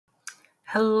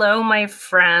Hello, my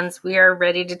friends. We are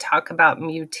ready to talk about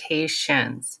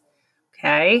mutations.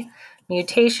 Okay?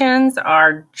 Mutations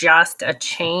are just a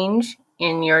change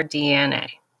in your DNA.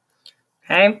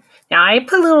 Okay? Now, I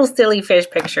put little silly fish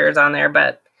pictures on there,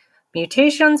 but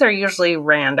mutations are usually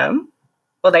random.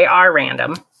 Well, they are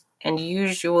random and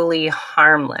usually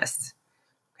harmless.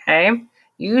 Okay?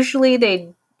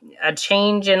 Usually, a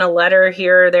change in a letter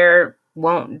here or there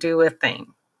won't do a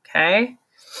thing. Okay?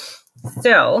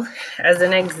 So, as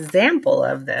an example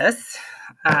of this,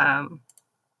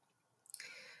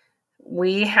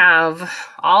 we have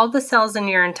all the cells in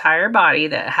your entire body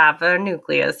that have a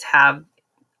nucleus have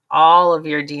all of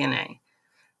your DNA.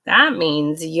 That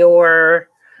means your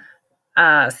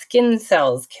skin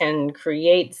cells can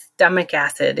create stomach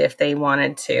acid if they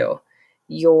wanted to.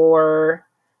 Your,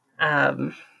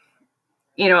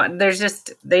 they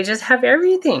just have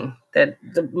everything that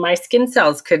my skin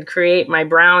cells could create my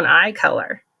brown eye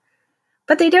color.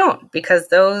 But they don't, because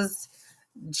those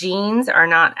genes are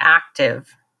not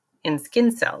active in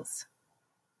skin cells.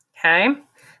 Okay?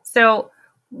 So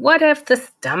what if the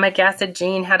stomach acid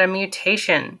gene had a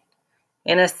mutation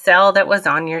in a cell that was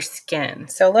on your skin?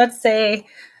 So let's say,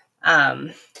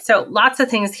 so lots of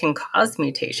things can cause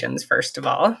mutations, first of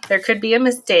all. There could be a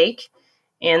mistake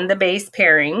in the base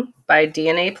pairing by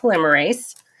DNA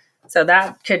polymerase. So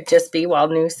that could just be while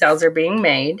new cells are being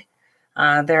made.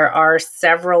 There are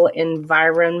several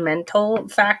environmental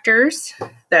factors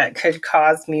that could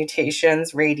cause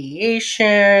mutations: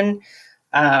 radiation,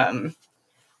 sunshine,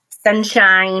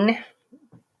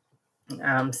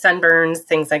 sunburns,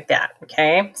 things like that.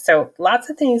 Okay, so lots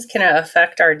of things can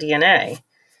affect our DNA,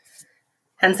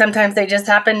 and sometimes they just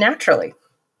happen naturally.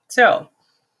 So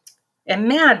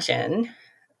imagine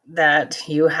that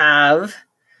you have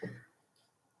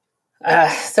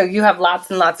lots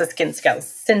and lots of skin cells.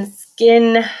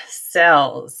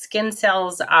 Skin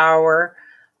cells are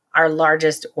our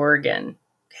largest organ.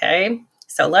 Okay,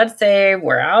 so let's say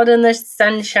we're out in the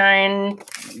sunshine,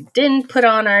 didn't put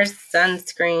on our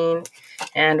sunscreen,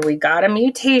 and we got a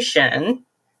mutation.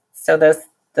 So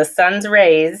the sun's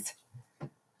rays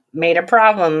made a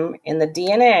problem in the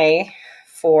DNA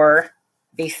for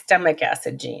the stomach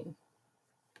acid gene.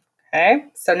 Okay,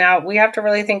 so now we have to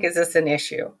really think, is this an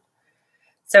issue?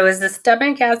 So is the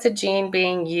stomach acid gene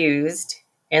being used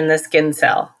in the skin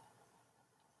cell?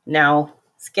 No.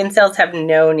 Skin cells have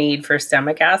no need for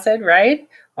stomach acid, right?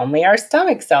 Only our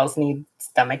stomach cells need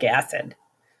stomach acid.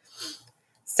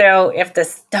 So if the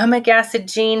stomach acid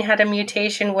gene had a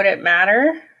mutation, would it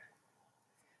matter?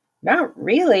 Not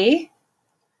really.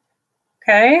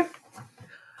 Okay.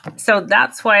 So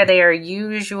that's why they are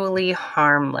usually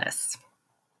harmless,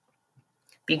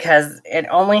 because it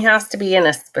only has to be in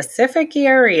a specific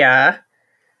area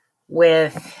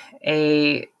with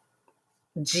a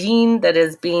gene that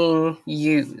is being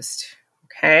used.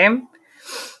 Okay.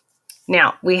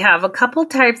 Now, we have a couple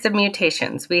types of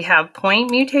mutations. We have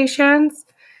point mutations.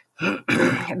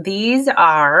 These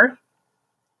are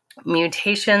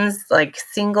mutations like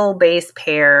single base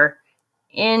pair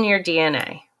in your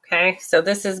DNA. Okay, so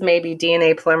this is maybe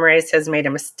DNA polymerase has made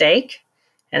a mistake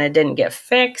and it didn't get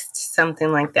fixed,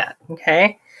 something like that.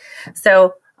 Okay,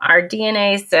 so our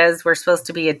DNA says we're supposed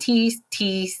to be a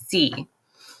TTC.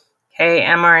 Okay,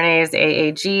 mRNA is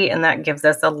AAG, and that gives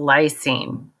us a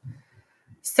lysine.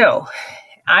 So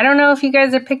I don't know if you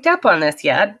guys have picked up on this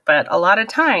yet, but a lot of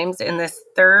times in this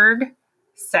third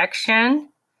section,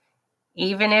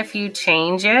 even if you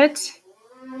change it,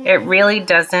 it really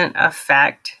doesn't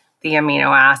affect the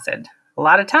amino acid. A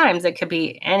lot of times it could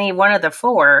be any one of the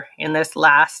four in this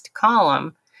last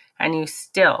column, and you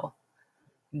still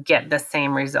get the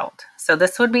same result. So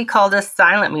this would be called a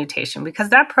silent mutation, because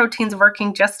that protein's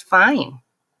working just fine.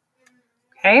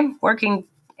 Okay, working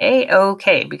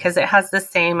A-OK, because it has the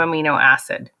same amino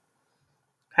acid.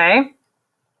 Okay.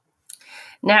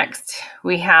 Next,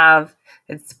 we have,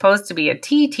 it's supposed to be a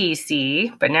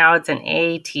TTC, but now it's an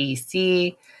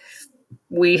ATC.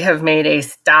 We have made a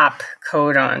stop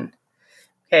codon.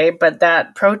 Okay, but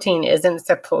that protein isn't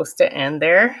supposed to end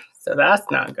there, so that's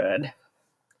not good.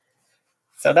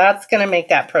 So that's going to make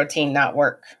that protein not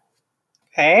work.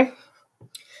 Okay.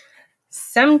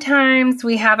 Sometimes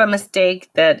we have a mistake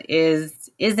that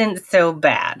isn't so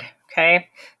bad. Okay.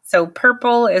 So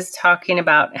purple is talking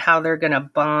about how they're going to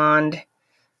bond,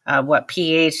 what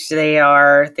pH they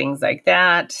are, things like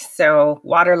that. So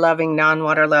water loving,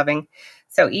 non-water loving.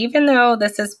 So even though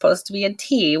this is supposed to be a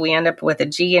T, we end up with a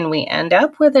G, and we end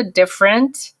up with a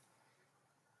different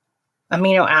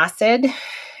amino acid.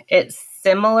 It's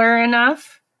similar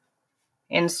enough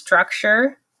in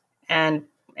structure and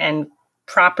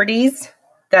properties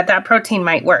that protein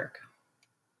might work.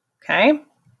 Okay?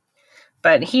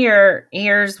 But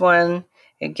here's one.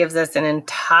 It gives us an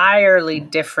entirely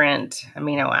different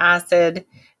amino acid,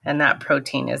 and that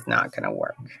protein is not going to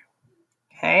work.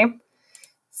 Okay?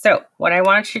 So what I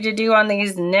want you to do on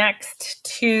these next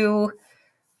two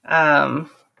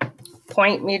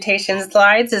point mutation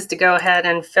slides is to go ahead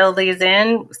and fill these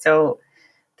in. So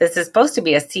this is supposed to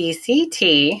be a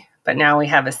CCT, but now we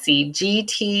have a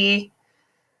CGT.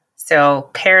 So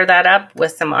pair that up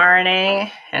with some RNA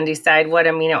and decide what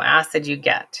amino acid you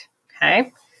get.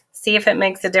 Okay? See if it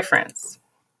makes a difference.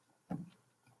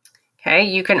 Okay,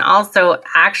 you can also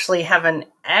actually have an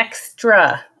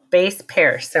extra base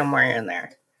pair somewhere in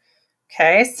there.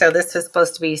 Okay, so this was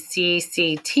supposed to be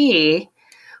CCT.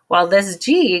 Well, this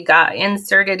G got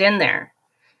inserted in there.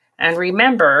 And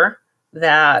remember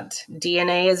that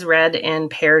DNA is read in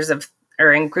pairs of,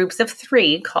 or in groups of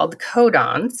 3 called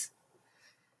codons.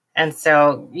 And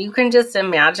so you can just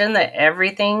imagine that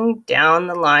everything down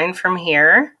the line from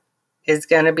here is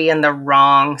going to be in the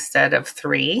wrong set of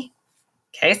 3.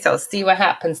 Okay, so see what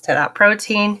happens to that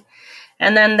protein.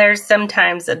 And then there's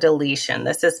sometimes a deletion.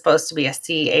 This is supposed to be a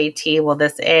CAT. Well,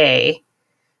 this A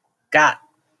got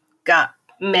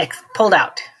mixed, pulled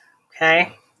out.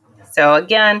 Okay, so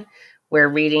again, we're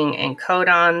reading in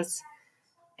codons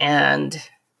and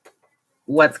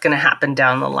what's going to happen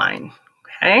down the line.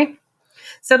 Okay,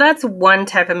 so that's one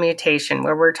type of mutation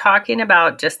where we're talking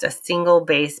about just a single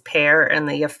base pair and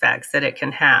the effects that it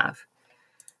can have.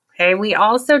 Okay, we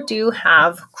also do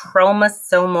have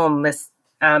chromosomal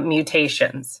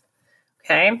mutations.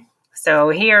 Okay, so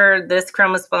here this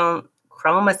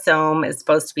chromosome is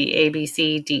supposed to be A, B,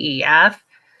 C, D, E, F.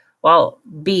 Well,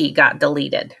 B got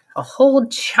deleted, a whole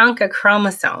chunk of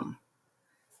chromosome.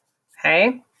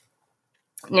 Okay,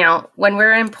 now when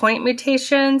we're in point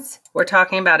mutations, we're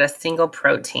talking about a single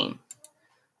protein.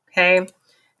 Okay,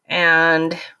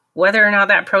 and whether or not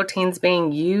that protein's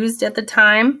being used at the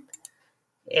time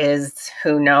is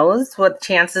who knows what the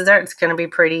chances are. It's going to be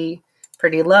pretty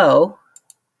low.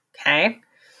 Okay,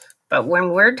 but when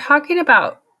we're talking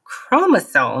about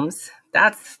chromosomes,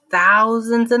 that's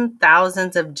thousands and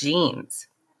thousands of genes.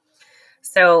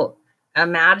 So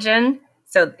imagine,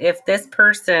 so if this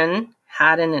person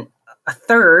had a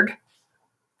third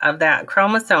of that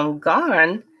chromosome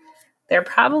gone, they're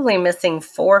probably missing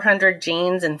 400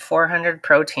 genes and 400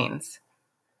 proteins.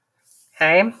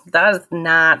 Okay, that is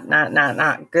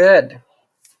not good.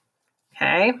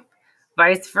 Okay,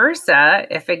 vice versa,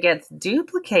 if it gets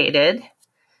duplicated,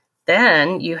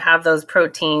 then you have those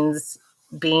proteins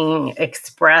being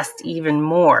expressed even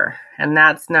more, and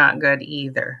that's not good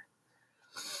either.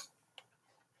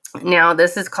 Now,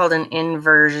 this is called an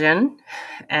inversion,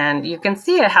 and you can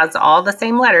see it has all the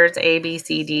same letters, A, B,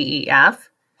 C, D, E, F,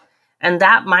 and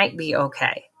that might be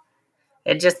okay.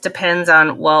 It just depends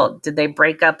on, well, did they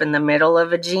break up in the middle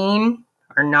of a gene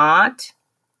or not?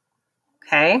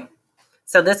 Okay,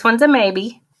 so this one's a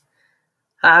maybe.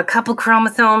 A couple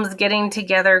chromosomes getting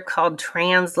together called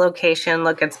translocation.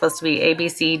 Look, it's supposed to be A, B,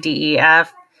 C, D, E,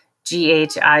 F, G,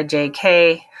 H, I, J,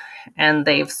 K, and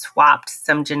they've swapped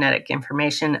some genetic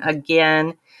information.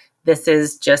 Again, this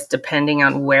is just depending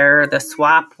on where the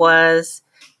swap was.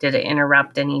 Did it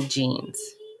interrupt any genes?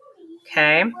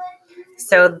 Okay.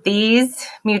 So these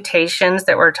mutations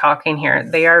that we're talking here,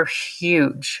 they are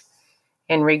huge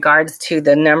in regards to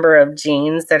the number of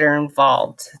genes that are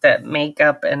involved that make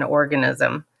up an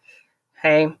organism.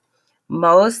 Okay,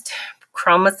 most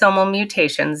chromosomal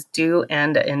mutations do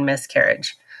end in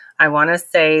miscarriage. I want to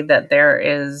say that there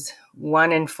is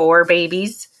 1 in 4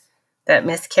 babies that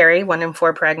miscarry, 1 in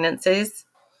 4 pregnancies.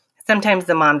 Sometimes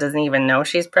the mom doesn't even know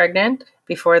she's pregnant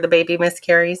before the baby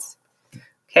miscarries.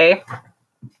 Okay.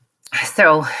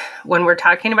 So when we're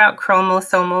talking about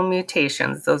chromosomal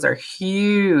mutations, those are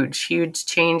huge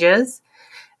changes,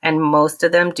 and most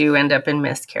of them do end up in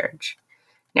miscarriage.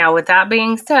 Now, with that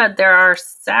being said, there are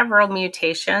several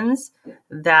mutations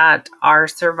that are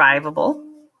survivable.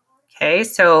 Okay,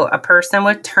 so a person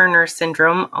with Turner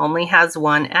syndrome only has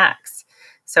 1 X.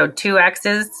 So 2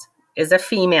 X's is a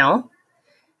female,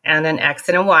 and an X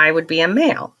and a Y would be a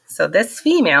male. So this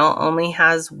female only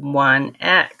has 1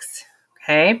 X.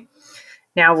 Okay.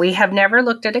 Now, we have never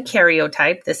looked at a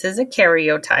karyotype. This is a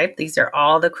karyotype. These are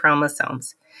all the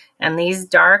chromosomes. And these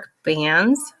dark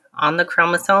bands on the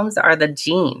chromosomes are the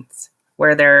genes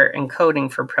where they're encoding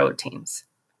for proteins.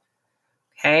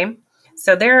 Okay,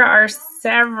 so there are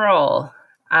several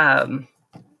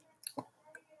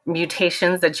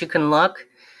mutations that you can look.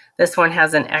 This one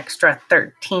has an extra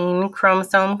 13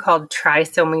 chromosome called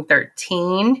trisomy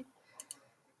 13.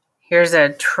 Here's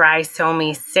a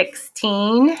trisomy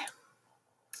 16.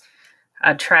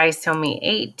 trisomy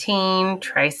 18,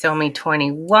 trisomy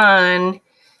 21.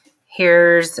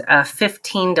 Here's a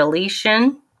 15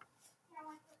 deletion,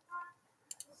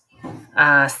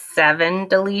 7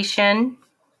 deletion.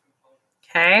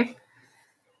 Okay.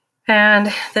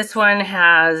 And this one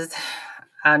has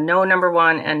no number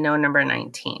 1 and no number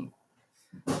 19.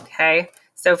 Okay.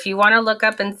 So if you want to look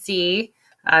up and see,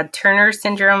 Turner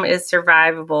syndrome is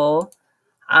survivable.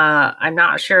 I'm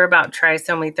not sure about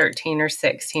trisomy 13 or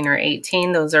 16 or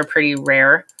 18. Those are pretty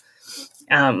rare.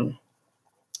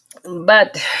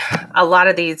 But a lot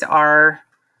of these are,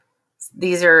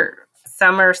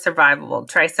 some are survivable.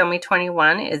 Trisomy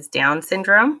 21 is Down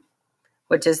syndrome,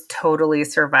 which is totally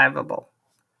survivable.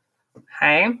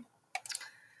 Okay.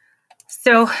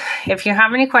 So if you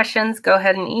have any questions, go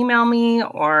ahead and email me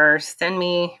or send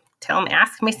me,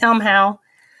 ask me somehow.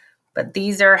 But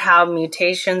these are how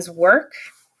mutations work.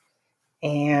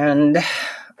 And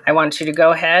I want you to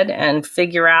go ahead and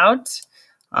figure out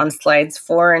on slides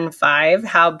 4 and 5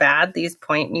 how bad these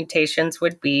point mutations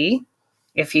would be,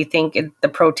 if you think the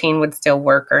protein would still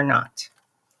work or not.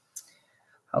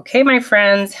 Okay, my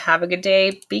friends, have a good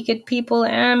day, be good people,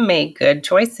 and make good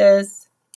choices.